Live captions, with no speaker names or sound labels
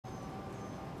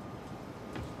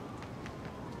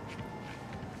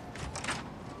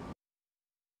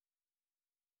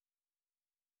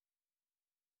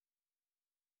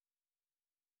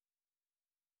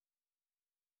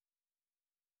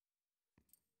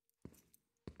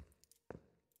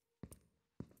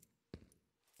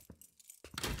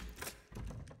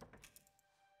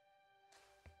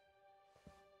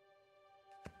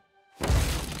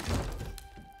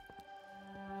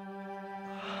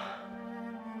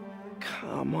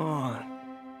Come on.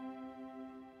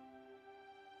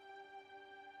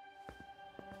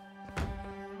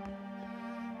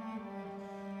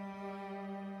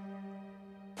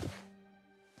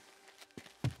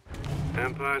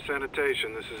 Empire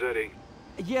Sanitation, this is Eddie.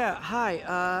 Yeah,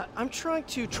 hi. I'm trying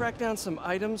to track down some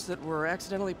items that were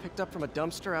accidentally picked up from a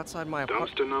dumpster outside my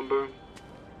apartment. Dumpster number?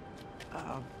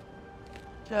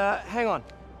 Hang on.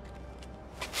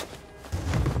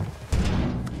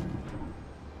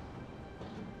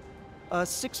 Uh,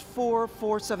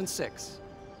 64476.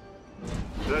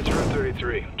 That's Route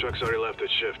 33. Truck's already left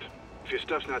its shift. If your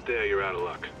stuff's not there, you're out of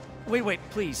luck. Wait,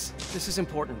 please. This is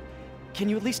important. Can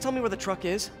you at least tell me where the truck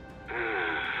is?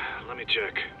 Let me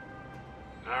check.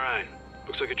 Alright.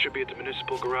 Looks like it should be at the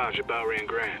municipal garage at Bowery and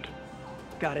Grand.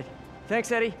 Got it.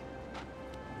 Thanks, Eddie.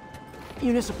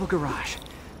 Municipal garage.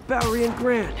 Bowery and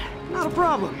Grand. Not a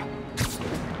problem.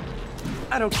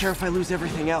 I don't care if I lose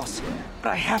everything else, but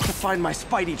I have to find my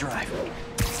Spidey drive.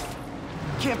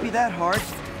 Can't be that hard.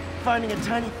 Finding a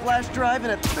tiny flash drive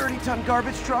in a 30-ton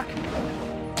garbage truck.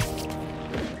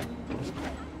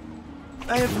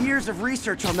 I have years of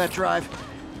research on that drive.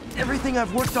 Everything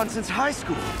I've worked on since high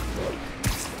school.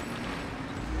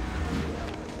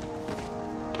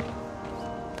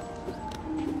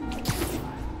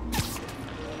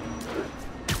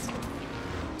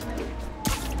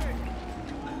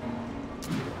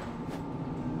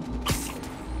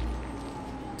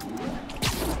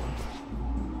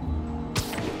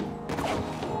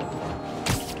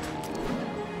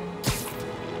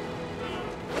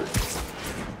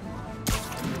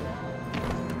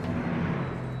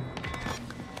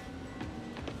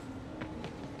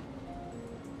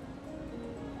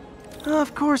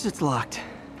 Of course it's locked.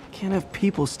 Can't have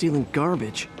people stealing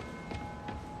garbage.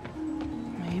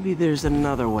 Maybe there's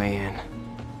another way in.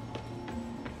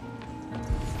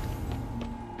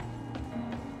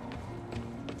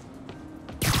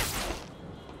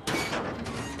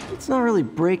 It's not really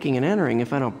breaking and entering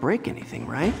if I don't break anything,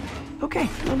 right? Okay,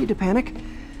 no need to panic.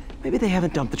 Maybe they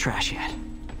haven't dumped the trash yet.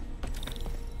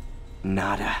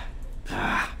 Nada.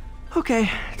 Okay,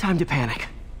 time to panic.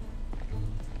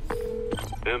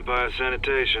 Empire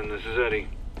Sanitation, this is Eddie.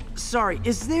 Sorry,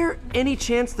 is there any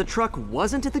chance the truck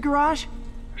wasn't at the garage?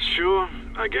 Sure,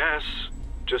 I guess.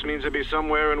 Just means it'd be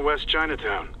somewhere in West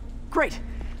Chinatown. Great.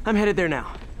 I'm headed there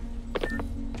now.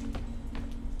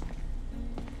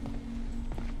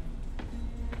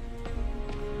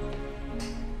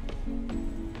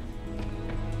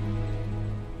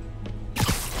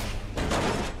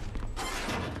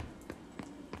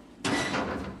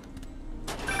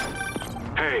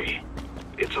 Hey,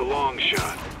 it's a long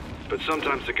shot, but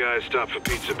sometimes the guys stop for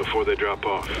pizza before they drop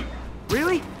off.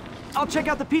 Really? I'll check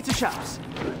out the pizza shops.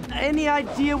 Any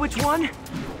idea which one?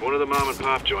 One of the mom and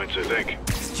pop joints, I think.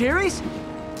 Jerry's?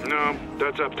 No,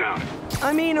 that's uptown.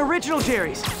 I mean original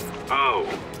Jerry's. Oh,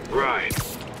 right.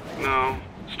 No,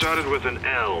 started with an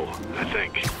L, I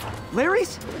think.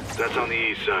 Larry's? That's on the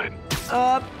east side.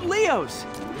 Leo's.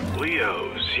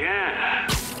 Leo's, yeah.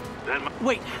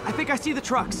 Wait, I think I see the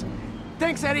trucks.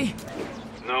 Thanks, Eddie.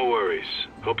 No worries.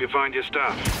 Hope you find your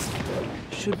stuff.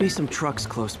 Should be some trucks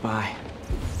close by.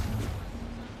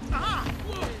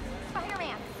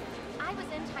 Spider-Man, I was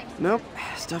in Times Square. Nope,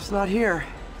 stuff's not here.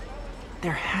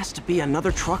 There has to be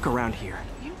another truck around here.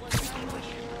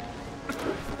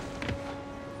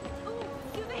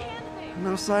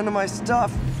 No sign of my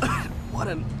stuff. What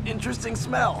an interesting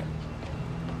smell.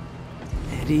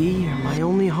 Eddie, you're my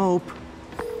only hope.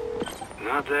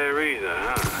 Not there either,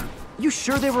 huh? You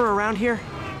sure they were around here?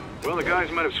 Well, the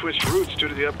guys might have switched routes due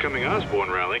to the upcoming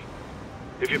Osborne rally.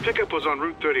 If your pickup was on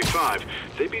Route 35,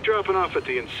 they'd be dropping off at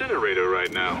the incinerator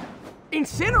right now.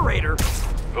 Incinerator?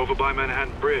 Over by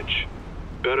Manhattan Bridge.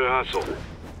 Better hustle.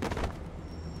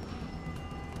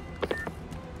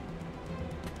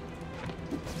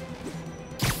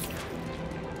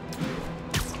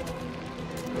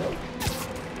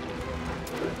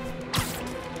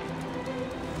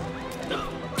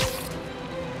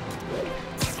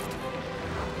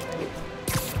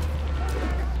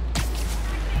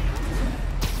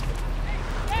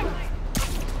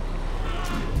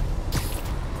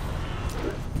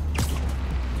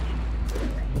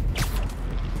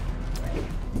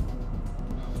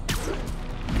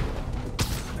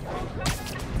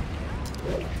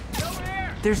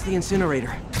 There's the incinerator.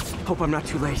 Hope I'm not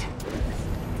too late.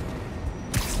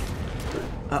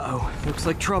 Uh-oh, looks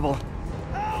like trouble.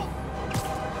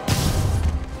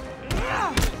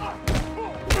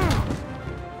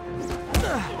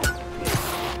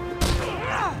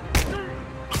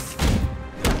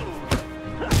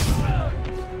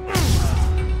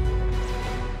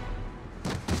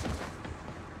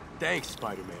 Thanks,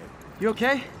 Spider-Man. You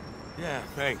okay? Yeah,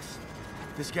 thanks.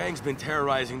 This gang's been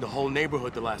terrorizing the whole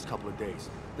neighborhood the last couple of days.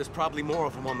 There's probably more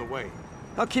of them on the way.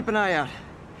 I'll keep an eye out.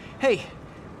 Hey,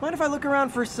 mind if I look around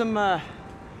for some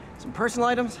personal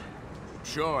items?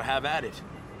 Sure, have at it.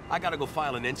 I gotta go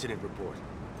file an incident report.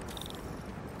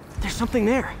 There's something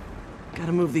there.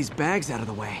 Gotta move these bags out of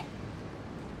the way.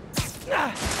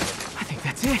 I think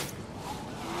that's it.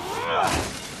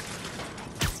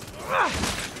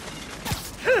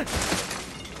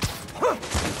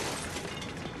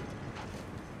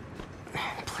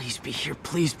 Please be here,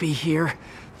 please be here.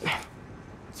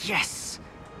 Yes!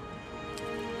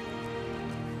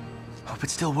 Hope it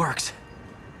still works.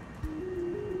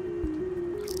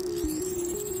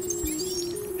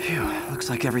 Phew, looks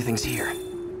like everything's here.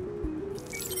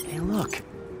 Hey look,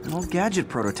 an old gadget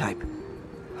prototype.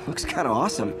 Looks kinda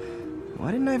awesome.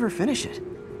 Why didn't I ever finish it?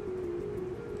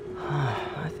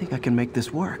 I think I can make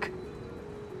this work.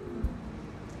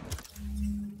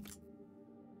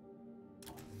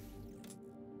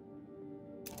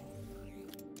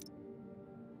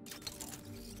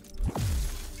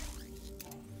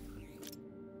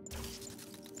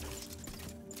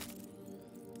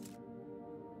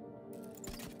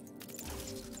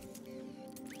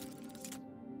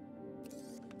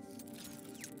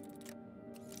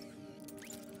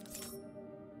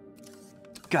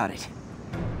 Got it.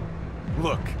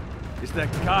 Look, it's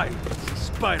that guy,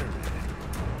 Spider-Man.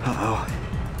 Uh-oh.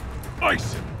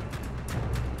 Ice him!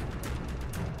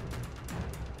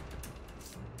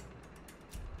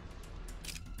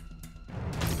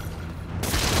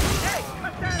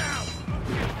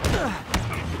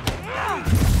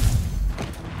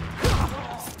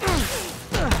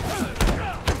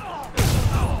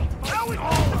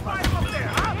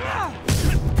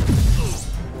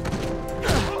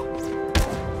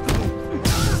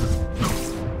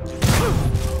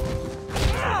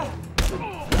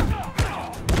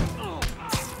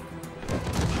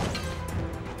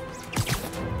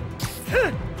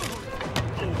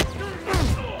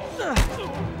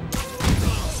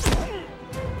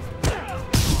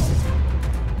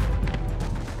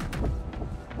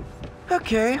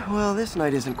 Okay, well, this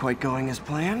night isn't quite going as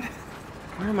planned.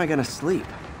 Where am I gonna sleep?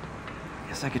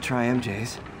 Guess I could try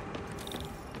MJ's.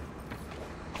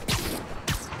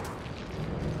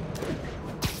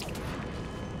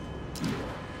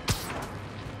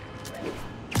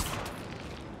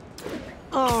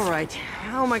 All right,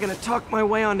 how am I gonna talk my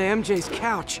way onto MJ's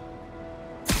couch?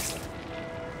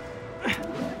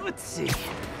 Let's see.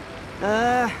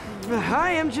 Hi,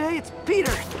 MJ, it's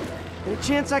Peter. Any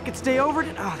chance I could stay over to...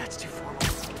 Oh, that's too formal.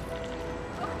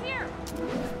 Over here.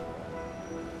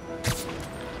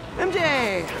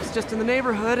 MJ! I was just in the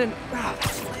neighborhood and... Oh,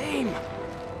 that's lame.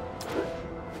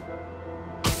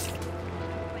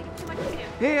 Wait, too much to do.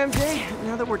 Hey, MJ,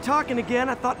 now that we're talking again,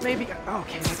 I thought maybe...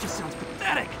 Okay, that just sounds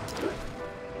pathetic.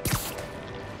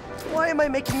 Why am I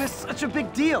making this such a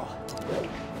big deal?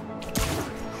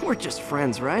 We're just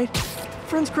friends, right?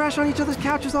 Friends crash on each other's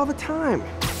couches all the time.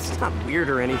 It's not weird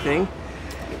or anything.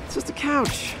 It's just a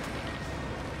couch.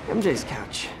 MJ's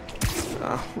couch.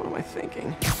 What am I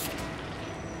thinking?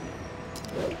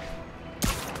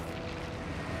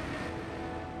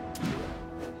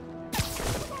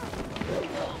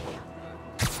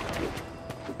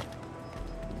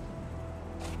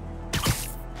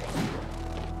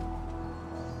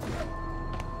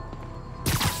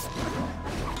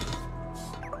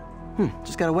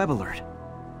 Just got a web alert.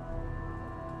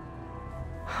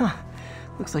 Huh.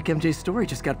 Looks like MJ's story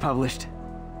just got published.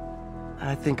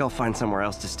 I think I'll find somewhere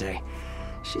else to stay.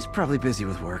 She's probably busy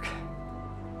with work.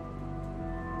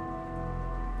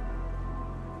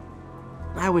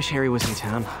 I wish Harry was in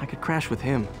town. I could crash with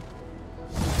him.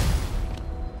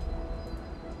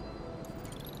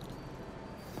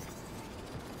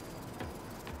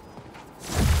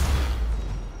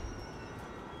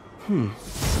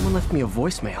 Someone left me a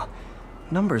voicemail.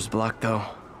 Number's blocked, though.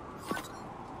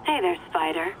 Hey there,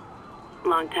 Spider.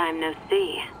 Long time no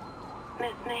see.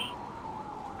 Miss me?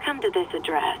 Come to this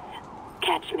address.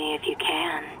 Catch me if you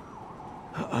can.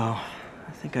 Uh-oh.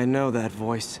 I think I know that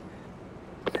voice.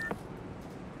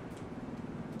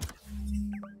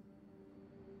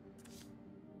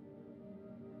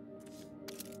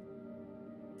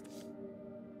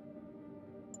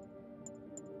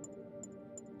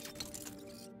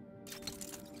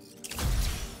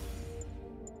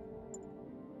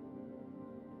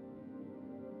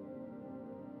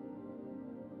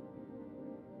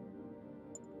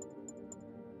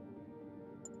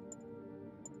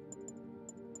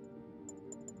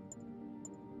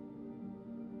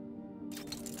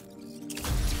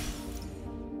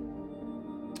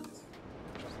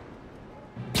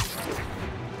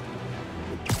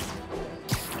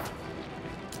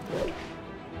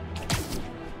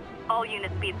 All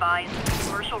units be advised.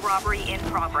 Commercial robbery in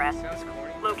progress.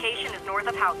 Location is north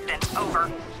of Houston.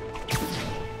 Over.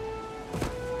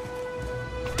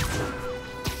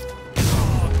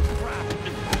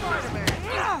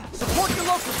 Support your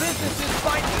local businesses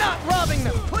by not robbing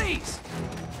them, please!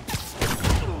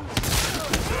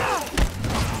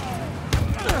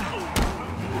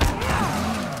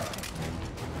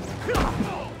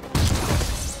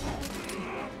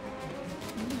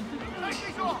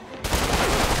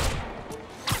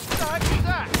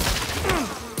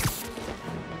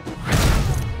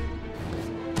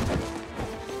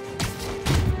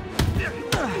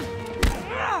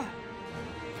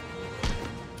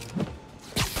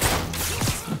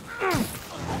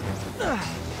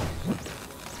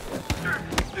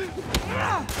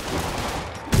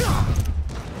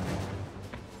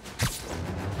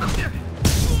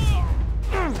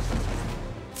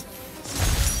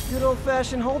 Good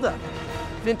old-fashioned holdup.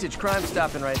 Vintage crime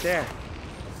stopping right there.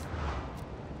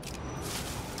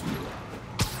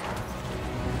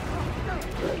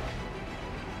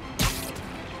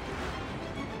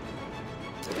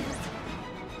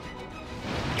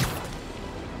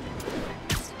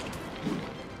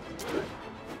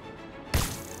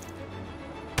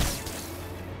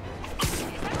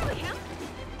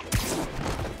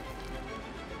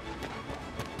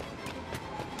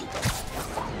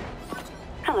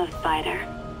 Hello, Spider.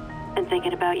 Been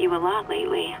thinking about you a lot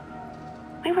lately.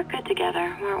 We were good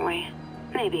together, weren't we?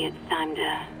 Maybe it's time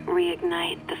to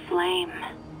reignite the flame.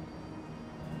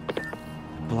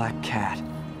 Black Cat.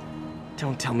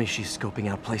 Don't tell me she's scoping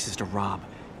out places to rob.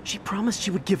 She promised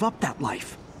she would give up that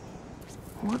life.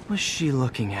 What was she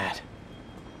looking at?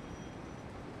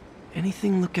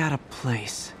 Anything look out of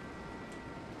place?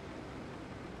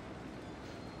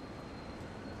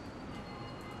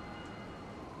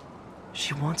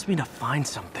 She wants me to find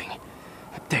something.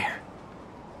 There.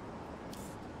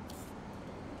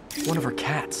 One of her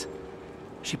cats.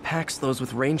 She packs those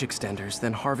with range extenders,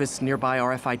 then harvests nearby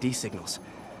RFID signals.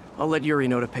 I'll let Yuri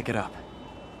know to pick it up.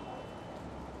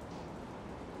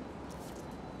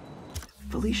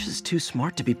 Felicia's too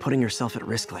smart to be putting herself at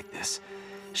risk like this.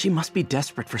 She must be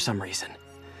desperate for some reason.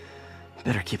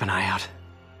 Better keep an eye out.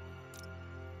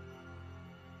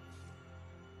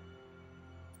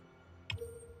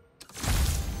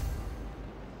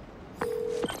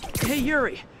 Hey,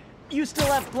 Yuri. You still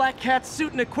have Black Cat's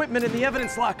suit and equipment in the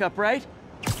evidence lockup, right?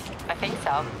 I think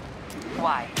so.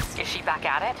 Why? Is she back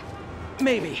at it?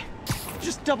 Maybe.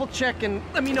 Just double check and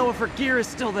let me know if her gear is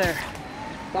still there.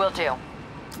 Will do.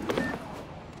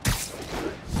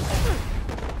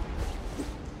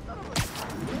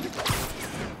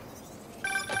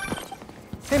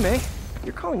 Hey, May.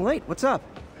 You're calling late. What's up?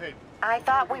 I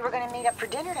thought we were gonna meet up for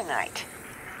dinner tonight.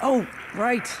 Oh,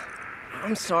 right.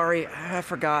 I'm sorry. I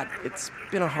forgot. It's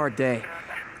been a hard day.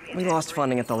 We lost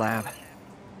funding at the lab.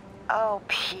 Oh,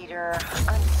 Peter,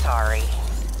 I'm sorry.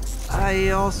 I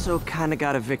also kinda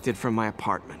got evicted from my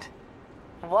apartment.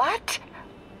 What?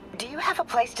 Do you have a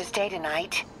place to stay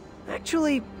tonight?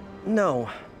 Actually, no.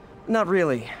 Not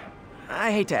really.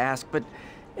 I hate to ask, but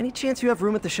any chance you have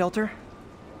room at the shelter?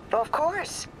 Of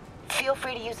course. Feel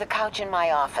free to use the couch in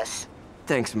my office.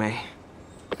 Thanks, May.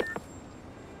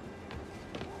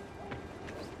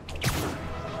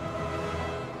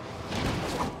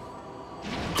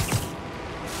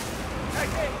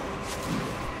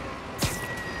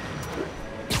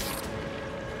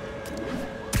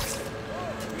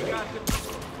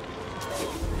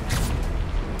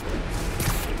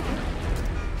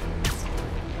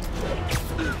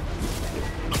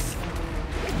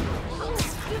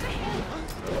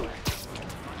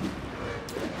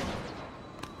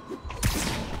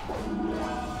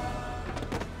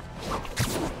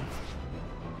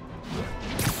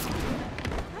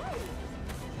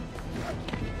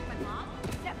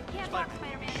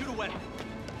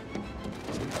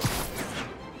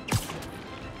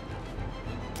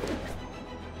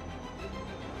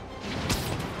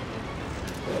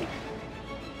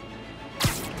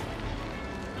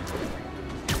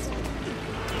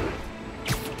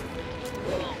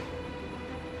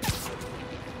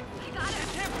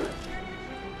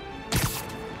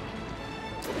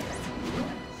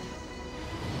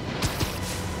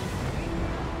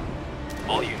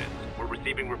 All units, we're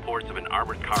receiving reports of an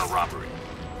armored car robbery.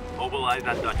 Mobilize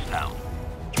at Dutchtown.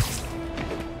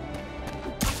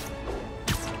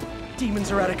 Demons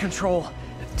are out of control,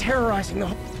 terrorizing the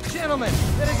whole... Gentlemen,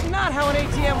 that is not how an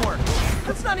ATM works.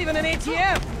 That's not even an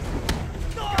ATM!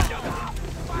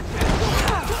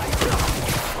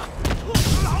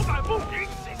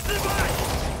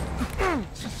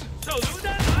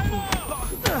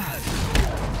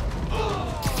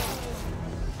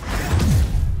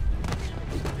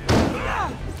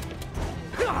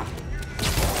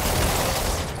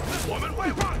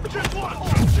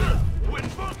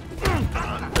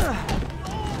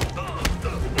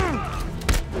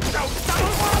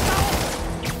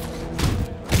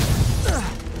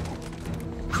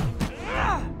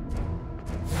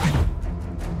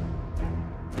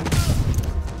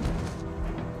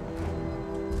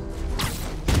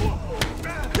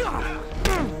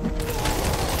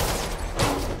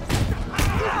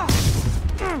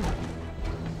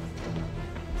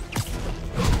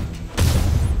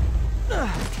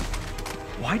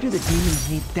 the demons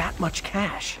need that much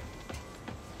cash?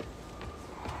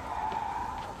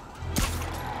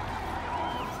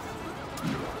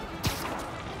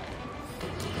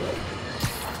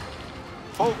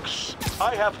 Folks,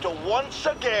 I have to once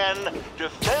again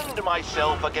defend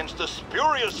myself against the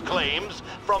spurious claims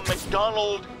from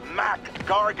McDonald Mac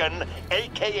Gargan,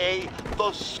 aka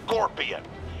the Scorpion.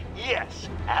 Yes,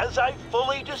 as I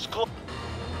fully disclose.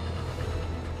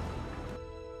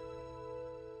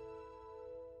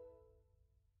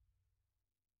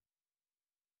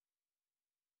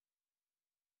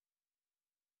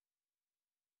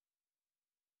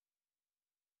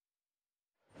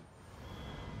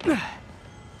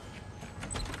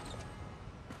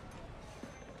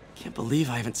 Can't believe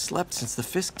I haven't slept since the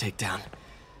Fisk takedown.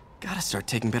 Gotta start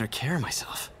taking better care of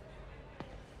myself.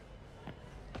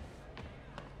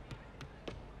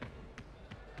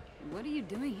 What are you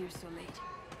doing here so late?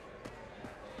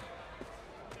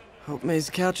 Hope May's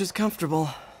couch is comfortable.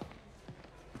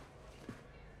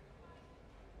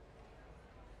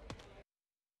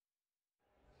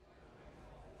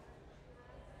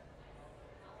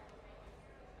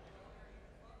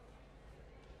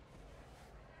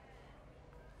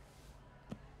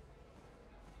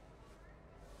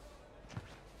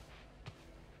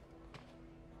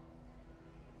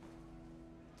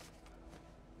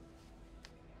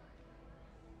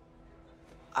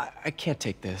 I can't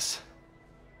take this.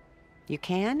 You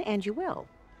can, and you will.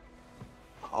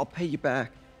 I'll pay you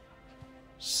back.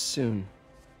 Soon.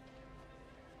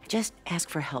 Just ask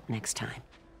for help next time.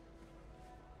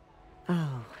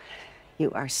 Oh,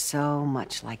 you are so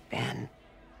much like Ben.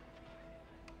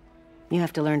 You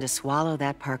have to learn to swallow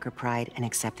that Parker pride and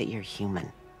accept that you're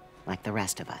human, like the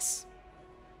rest of us.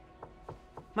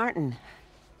 Martin.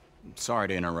 Sorry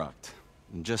to interrupt.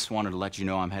 Just wanted to let you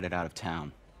know I'm headed out of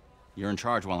town. You're in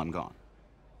charge while I'm gone.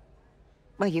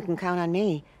 Well, you can count on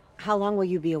me. How long will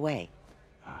you be away?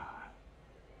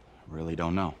 Really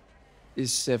don't know.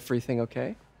 Is everything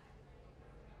okay?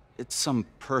 It's some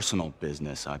personal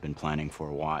business I've been planning for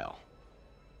a while.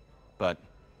 But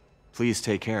please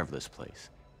take care of this place.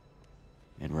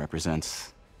 It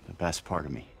represents the best part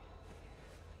of me.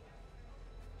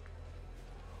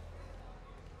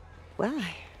 Well,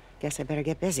 I guess I better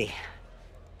get busy.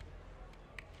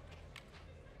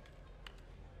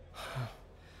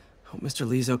 Hope Mr.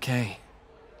 Lee's okay.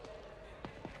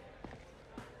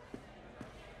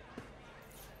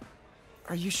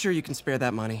 Are you sure you can spare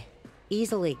that money?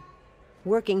 Easily.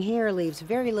 Working here leaves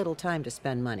very little time to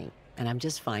spend money, and I'm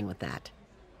just fine with that.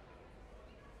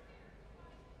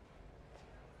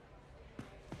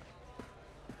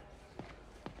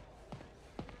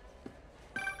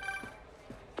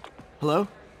 Hello?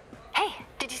 Hey,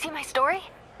 did you see my story?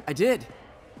 I did.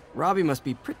 Robbie must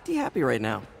be pretty happy right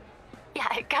now. Yeah,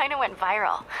 it kind of went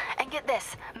viral. And get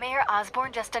this, Mayor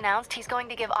Osborne just announced he's going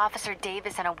to give Officer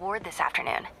Davis an award this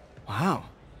afternoon. Wow.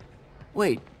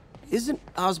 Wait, isn't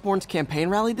Osborne's campaign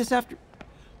rally this after...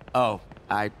 Oh,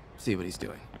 I see what he's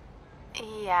doing.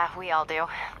 Yeah, we all do.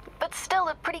 But still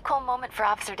a pretty cool moment for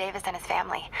Officer Davis and his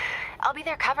family. I'll be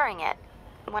there covering it.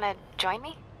 Wanna join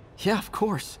me? Yeah, of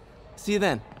course. See you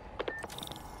then.